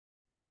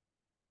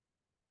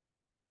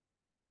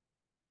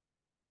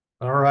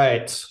All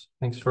right.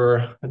 Thanks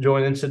for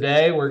joining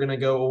today. We're going to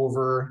go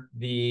over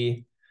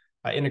the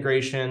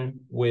integration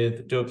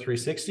with Dope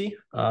 360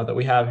 that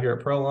we have here at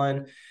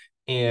ProLine.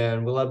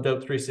 And we love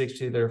Dope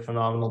 360. They're a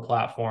phenomenal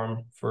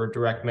platform for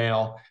direct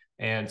mail.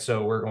 And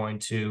so we're going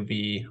to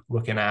be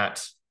looking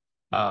at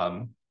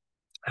how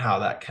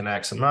that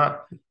connects. My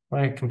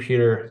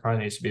computer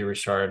probably needs to be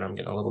restarted. I'm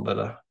getting a little bit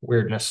of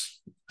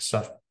weirdness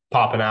stuff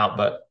popping out,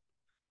 but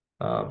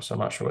so I'm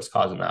not sure what's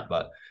causing that,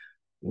 but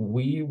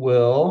we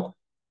will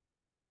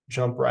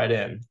jump right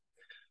in.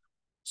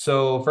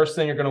 So first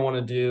thing you're going to want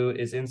to do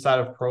is inside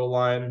of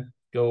ProLine,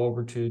 go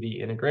over to the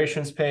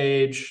integrations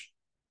page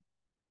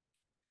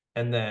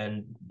and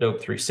then Dope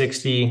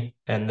 360.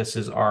 And this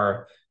is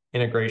our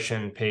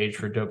integration page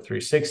for Dope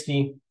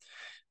 360.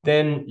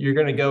 Then you're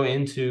going to go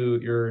into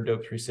your Dope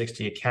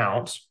 360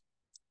 account.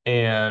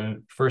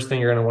 And first thing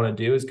you're going to want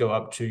to do is go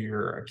up to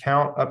your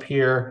account up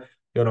here,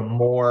 go to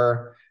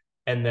more,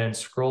 and then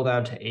scroll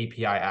down to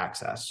API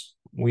access.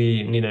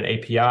 We need an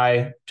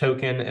API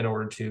token in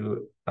order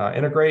to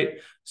integrate.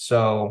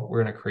 So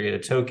we're going to create a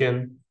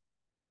token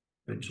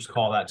and just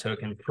call that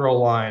token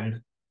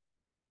ProLine.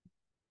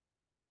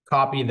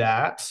 Copy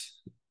that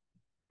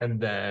and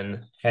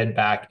then head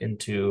back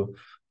into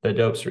the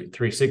Dope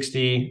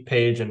 360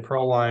 page in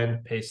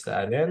ProLine, paste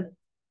that in,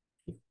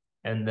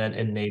 and then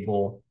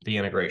enable the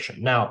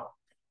integration. Now,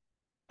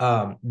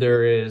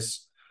 there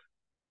is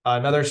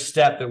another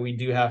step that we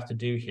do have to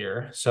do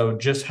here. So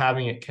just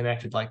having it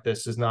connected like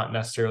this does not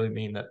necessarily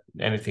mean that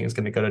anything is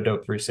going to go to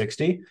Dope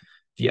 360.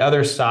 The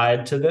other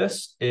side to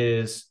this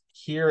is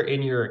here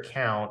in your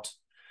account,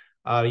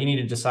 you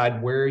need to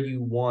decide where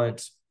you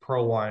want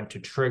ProLine to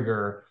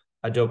trigger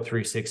a Dope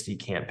 360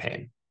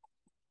 campaign.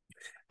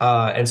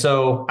 And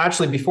so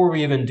actually, before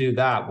we even do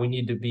that, we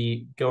need to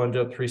be going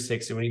Dope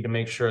 360. We need to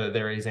make sure that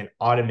there is an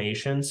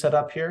automation set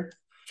up here.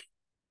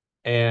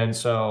 And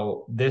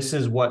so this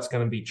is what's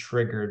going to be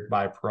triggered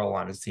by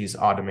ProLine is these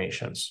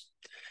automations.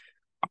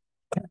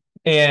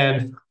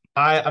 And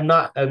I'm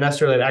not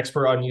necessarily an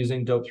expert on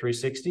using Dope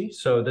 360.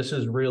 So this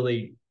is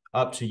really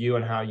up to you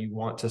and how you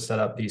want to set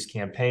up these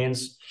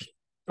campaigns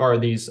or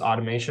these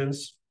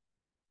automations.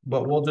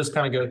 But we'll just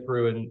kind of go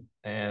through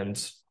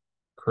and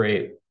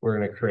we're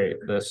going to create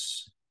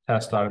this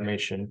test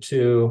automation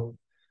too.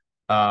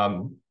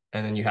 And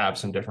then you have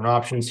some different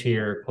options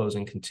here, close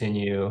and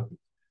continue.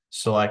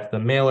 Select the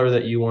mailer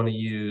that you want to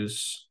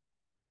use.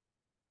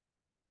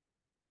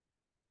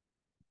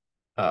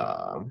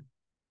 And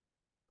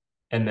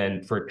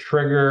then for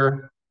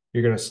trigger,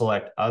 you're going to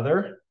select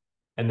other,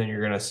 and then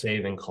you're going to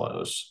save and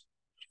close.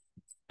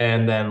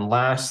 And then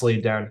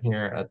lastly, down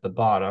here at the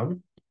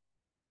bottom,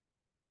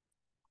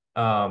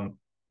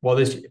 well,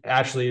 this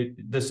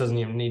doesn't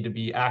even need to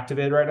be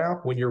activated right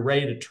now. When you're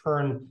ready to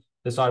turn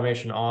this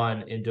automation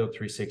on in Dope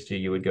 360,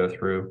 you would go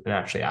through and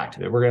actually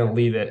activate it. We're going to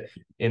leave it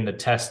in the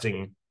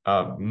testing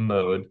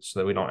mode so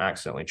that we don't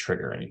accidentally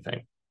trigger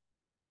anything.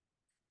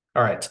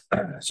 All right,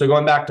 so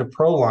going back to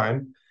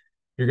ProLine,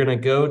 you're going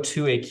to go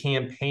to a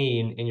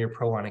campaign in your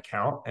ProLine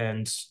account,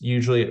 and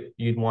usually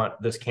you'd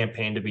want this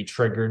campaign to be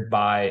triggered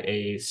by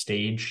a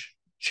stage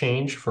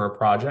change for a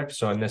project.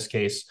 So in this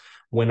case,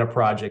 when a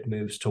project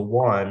moves to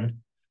 1,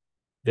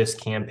 this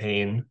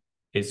campaign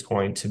is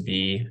going to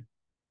be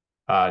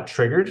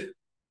triggered.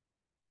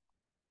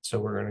 So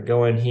we're going to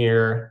go in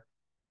here,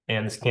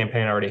 and this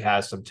campaign already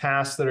has some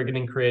tasks that are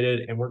getting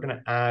created, and we're going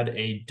to add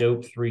a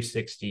Dope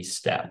 360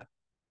 step.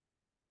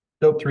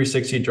 Dope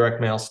 360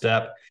 direct mail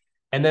step.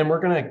 And then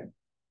we're going to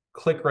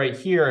click right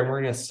here and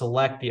we're going to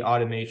select the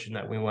automation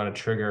that we want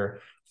to trigger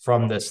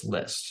from this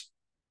list.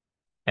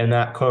 And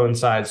that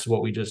coincides to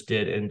what we just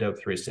did in Dope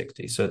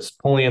 360. So it's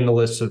pulling in the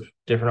list of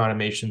different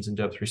automations in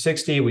Dope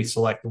 360. We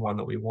select the one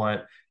that we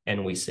want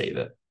and we save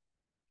it.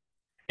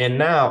 And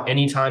now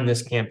anytime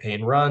this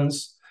campaign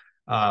runs,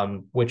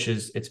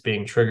 it's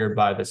being triggered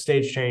by the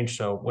stage change.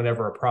 So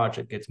whenever a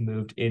project gets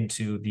moved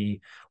into the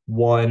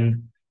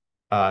 1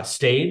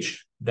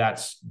 stage,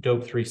 that's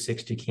Dope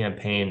 360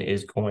 campaign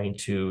is going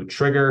to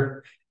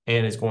trigger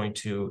and is going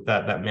to,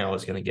 that mail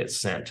is going to get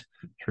sent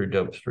through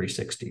Dope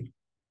 360.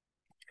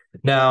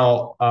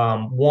 Now,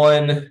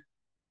 one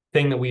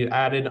thing that we've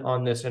added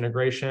on this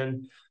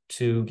integration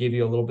to give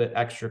you a little bit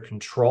extra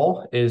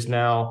control is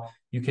now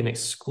you can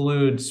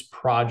exclude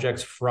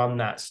projects from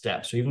that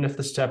step. So even if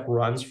the step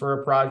runs for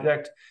a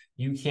project,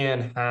 you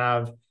can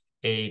have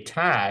a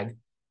tag.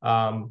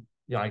 I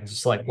can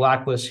select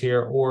blacklist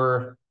here,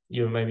 or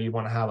maybe you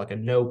want to have like a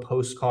no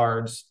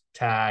postcards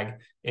tag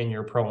in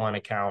your ProLine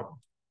account,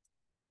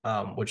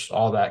 which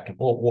all that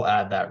we'll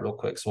add that real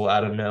quick. So we'll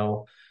add a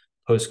no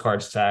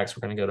postcards tag. So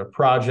we're going to go to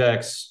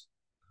projects,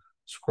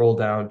 scroll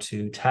down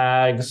to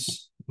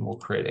tags, and we'll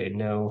create a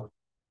no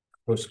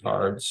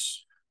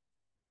postcards.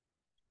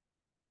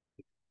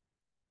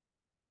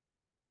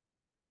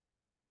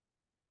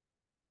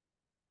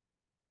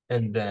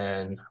 And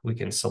then we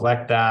can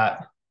select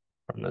that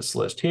from this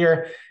list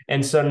here.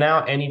 And so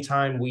now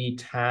anytime we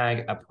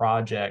tag a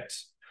project,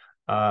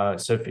 so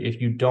if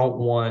you don't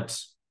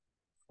want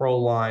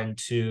ProLine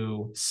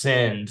to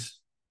send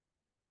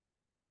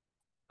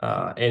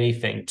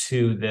anything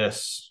to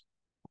this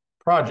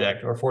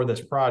project or for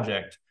this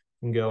project,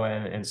 you can go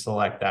in and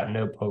select that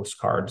no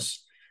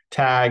postcards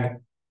tag.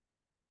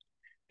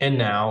 And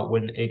now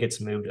when it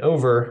gets moved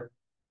over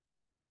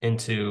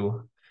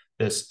into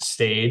this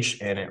stage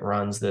and it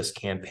runs this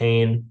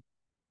campaign,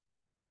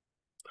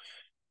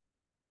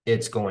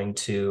 it's going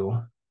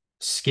to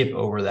skip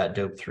over that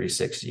Dope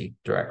 360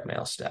 direct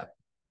mail step.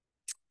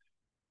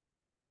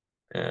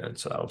 And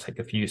so that'll take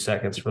a few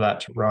seconds for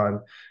that to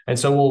run. And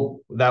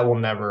so that will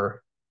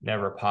never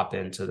pop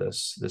into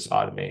this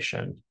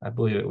automation. I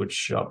believe it would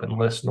show up in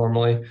list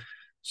normally.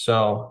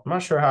 So I'm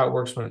not sure how it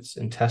works when it's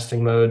in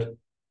testing mode.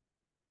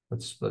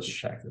 Let's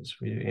check this.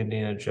 We do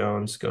Indiana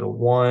Jones, go to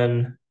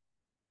 1.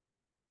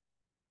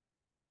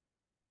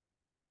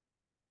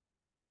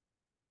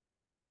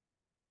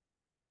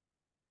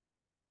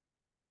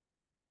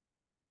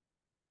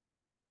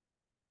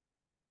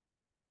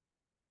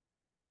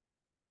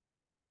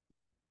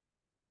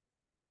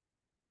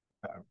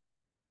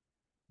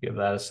 Give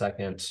that a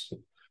second.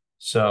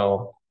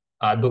 So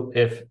I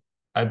believe,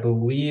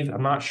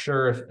 I'm not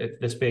sure if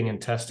this being in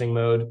testing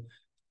mode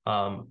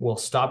will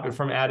stop it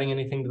from adding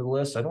anything to the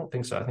list. I don't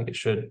think so. I think it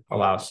should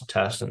allow us to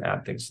test and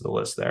add things to the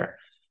list there.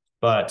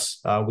 But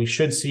we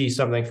should see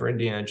something for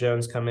Indiana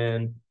Jones come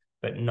in,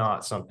 but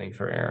not something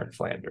for Aaron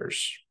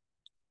Flanders.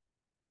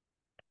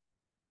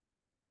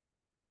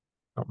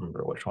 I don't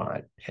remember which one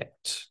I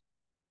picked.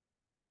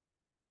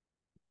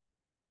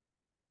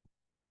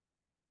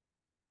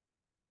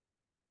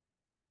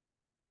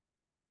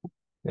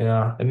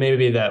 Yeah, it may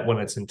be that when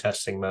it's in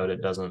testing mode,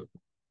 it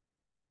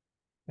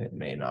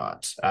may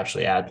not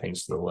actually add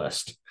things to the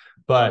list.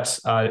 But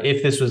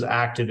if this was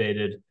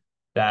activated,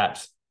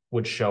 that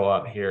would show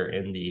up here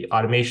in the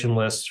automation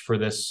list for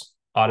this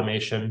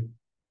automation.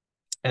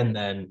 And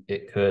then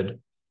it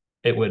would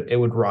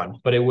run,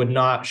 but it would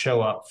not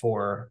show up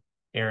for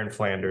Aaron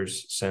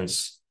Flanders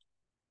since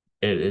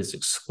it is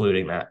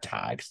excluding that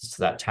tag.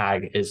 So that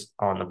tag is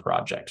on the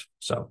project.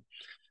 So,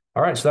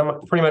 all right. So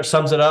that pretty much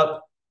sums it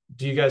up.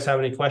 Do you guys have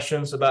any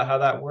questions about how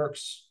that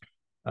works?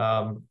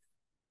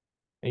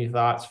 Any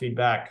thoughts,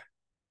 feedback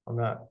on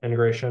that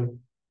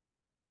integration?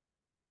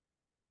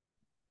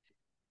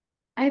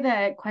 I have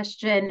a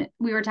question.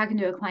 We were talking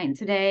to a client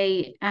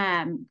today,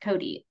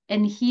 Cody,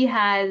 and he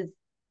has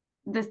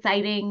the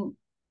siding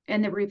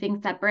and the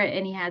roofing separate,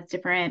 and he has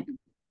different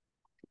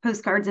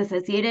postcards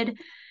associated.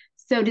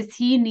 So does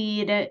he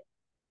need,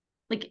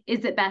 like,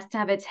 is it best to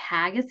have a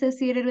tag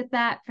associated with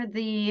that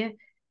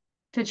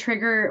to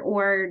trigger,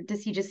 or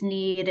does he just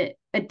need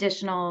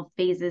additional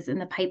phases in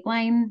the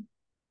pipeline?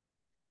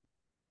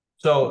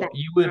 So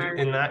you would,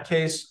 in that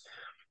case,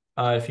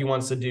 if he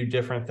wants to do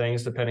different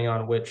things depending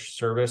on which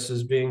service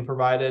is being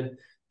provided,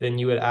 then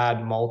you would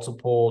add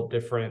multiple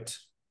different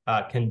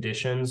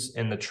conditions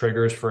in the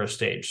triggers for a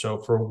stage. So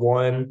for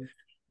one,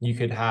 you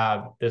could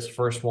have this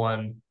first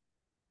one.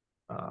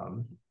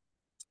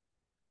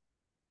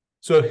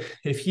 So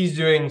if he's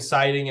doing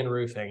siding and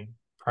roofing,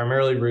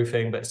 primarily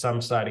roofing, but some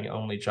siding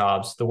only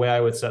jobs, the way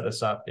I would set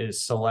this up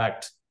is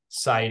select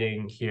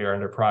siding here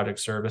under project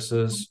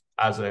services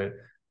as a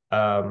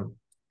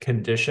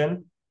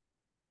condition.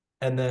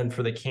 And then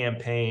for the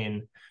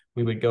campaign,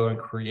 we would go and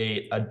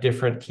create a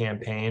different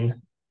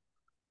campaign.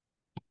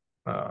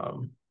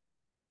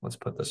 Let's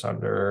put this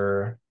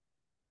under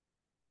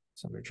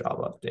job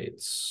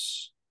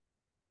updates.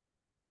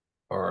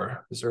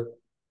 Or is there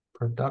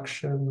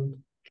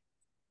production?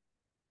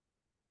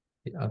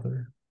 The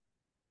other?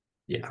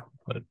 Yeah,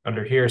 put it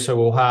under here. So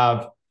we'll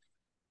have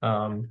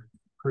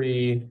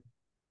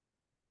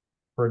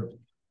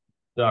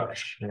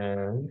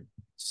pre-production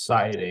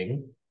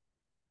siding.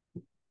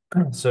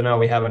 So now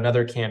we have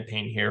another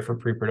campaign here for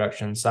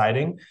pre-production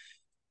siding.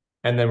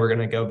 And then we're going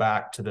to go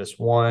back to this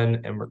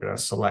one and we're going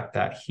to select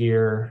that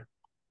here.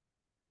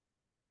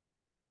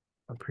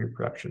 A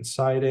pre-production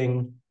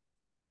siding.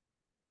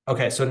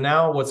 Okay, so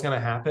now what's going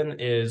to happen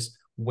is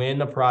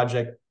when a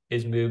project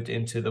is moved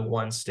into the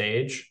one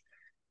stage,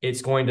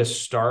 it's going to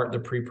start the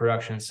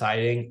pre-production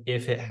siding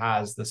if it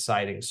has the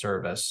siding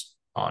service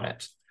on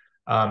it.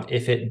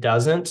 If it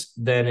doesn't,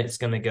 then it's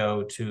going to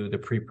go to the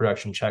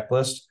pre-production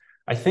checklist.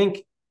 I think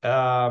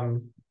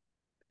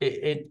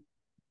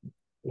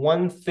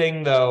one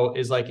thing though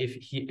is like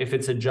if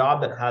it's a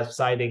job that has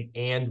siding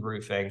and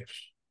roofing,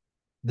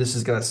 this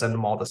is going to send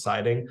them all to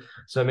siding.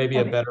 So maybe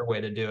a better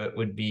way to do it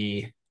would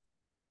be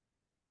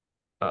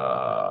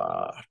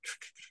I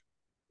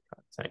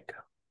think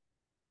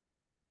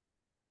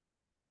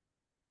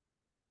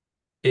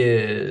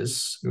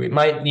is we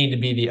might need to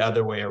be the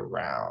other way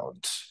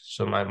around.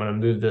 So I'm going to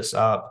move this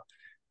up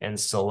and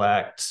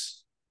select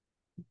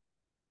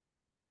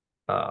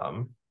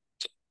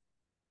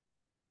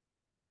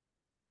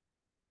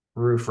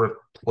roof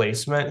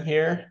replacement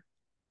here.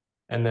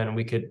 And then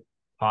we could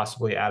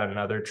possibly add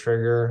another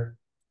trigger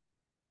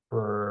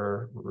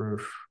for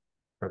roof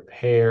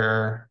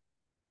repair.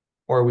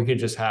 Or we could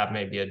just have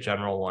maybe a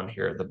general one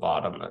here at the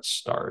bottom that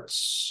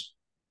starts.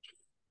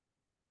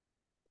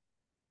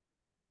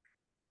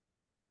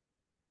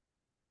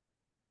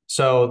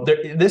 So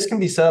this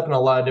can be set up in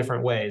a lot of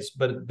different ways,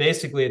 but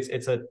basically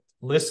it's a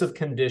list of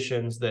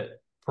conditions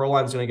that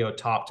ProLine is going to go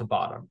top to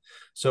bottom.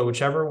 So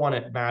whichever one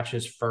it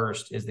matches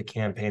first is the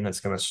campaign that's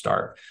going to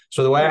start.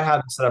 So the way I have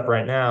it set up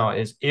right now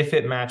is if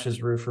it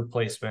matches roof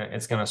replacement,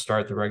 it's going to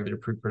start the regular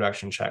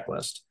pre-production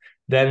checklist.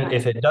 Then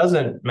if it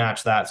doesn't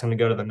match that, it's going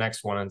to go to the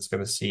next one and it's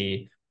going to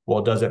see,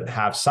 well, does it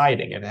have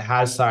siding? If it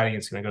has siding,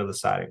 it's going to go to the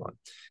siding one.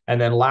 And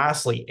then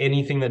lastly,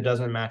 anything that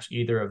doesn't match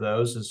either of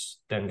those is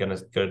then going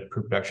to go to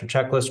pre-production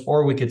checklist,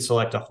 or we could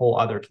select a whole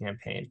other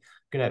campaign.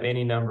 You can have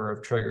any number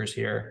of triggers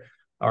here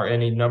or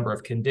any number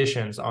of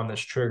conditions on this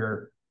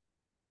trigger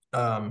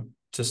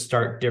to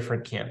start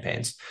different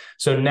campaigns.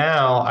 So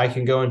now I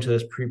can go into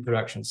this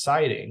pre-production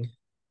siding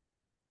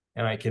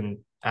and I can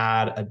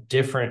add a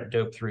different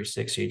Dope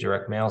 360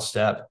 direct mail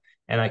step,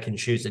 and I can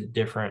choose a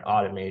different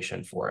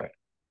automation for it.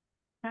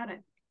 Got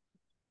it.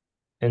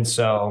 And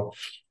so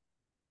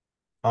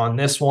on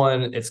this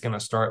one, it's going to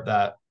start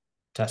that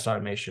test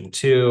automation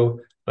 2,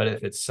 but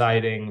if it's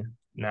siding,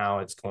 now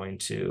it's going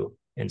to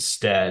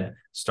instead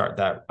start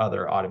that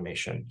other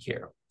automation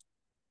here.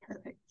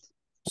 Perfect.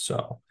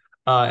 So,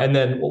 and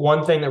then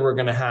one thing that we're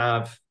going to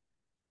have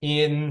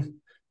in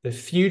the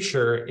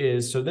future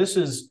is, so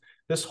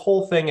this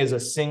whole thing is a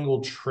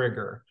single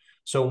trigger.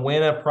 So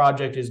when a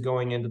project is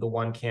going into the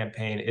one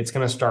campaign, it's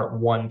going to start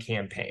one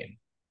campaign,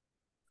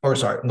 or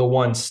sorry, the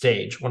one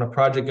stage. When a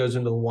project goes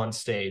into the one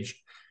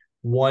stage,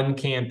 one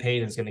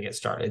campaign is going to get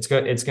started.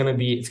 It's going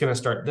to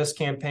start this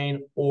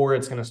campaign, or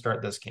it's going to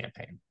start this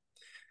campaign.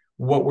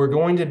 What we're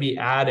going to be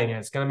adding, and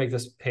it's going to make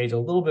this page a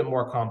little bit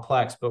more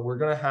complex, but we're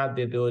going to have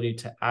the ability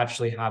to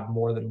actually have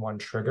more than one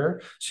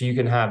trigger. So you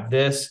can have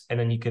this, and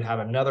then you could have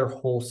another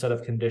whole set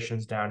of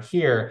conditions down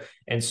here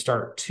and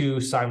start 2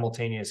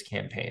 simultaneous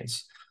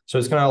campaigns. So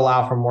it's going to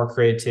allow for more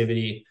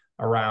creativity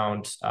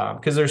around,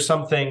 because there's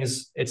some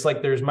things, it's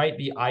like there's might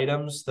be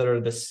items that are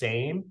the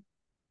same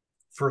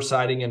for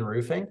siding and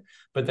roofing,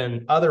 but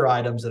then other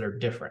items that are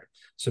different.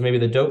 So maybe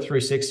the Dope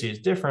 360 is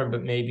different,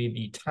 but maybe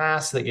the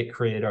tasks that get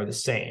created are the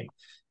same.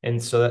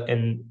 And so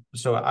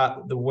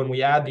when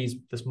we add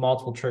this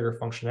multiple trigger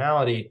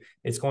functionality,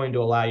 it's going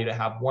to allow you to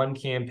have one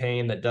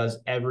campaign that does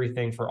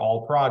everything for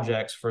all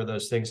projects for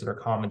those things that are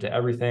common to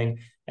everything.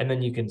 And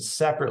then you can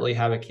separately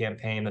have a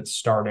campaign that's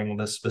starting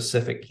the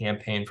specific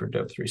campaign for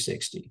Dope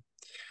 360.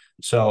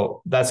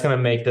 So that's going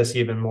to make this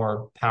even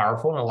more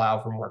powerful and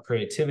allow for more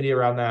creativity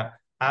around that.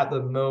 At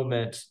the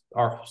moment,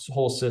 our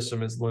whole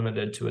system is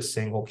limited to a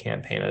single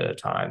campaign at a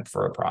time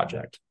for a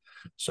project.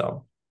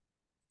 So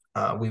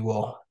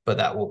but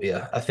that will be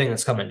a thing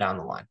that's coming down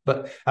the line.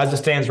 But as it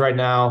stands right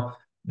now,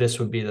 this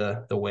would be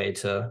the way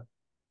to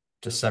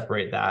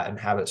separate that and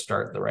have it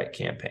start the right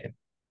campaign.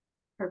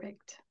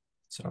 Perfect.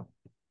 So,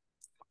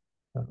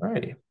 all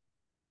righty.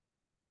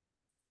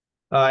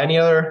 Any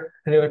other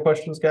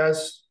questions,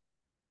 guys?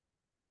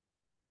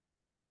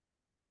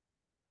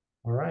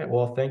 All right.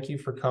 Well, thank you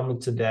for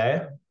coming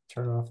today.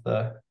 Turn off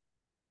the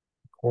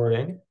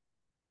recording.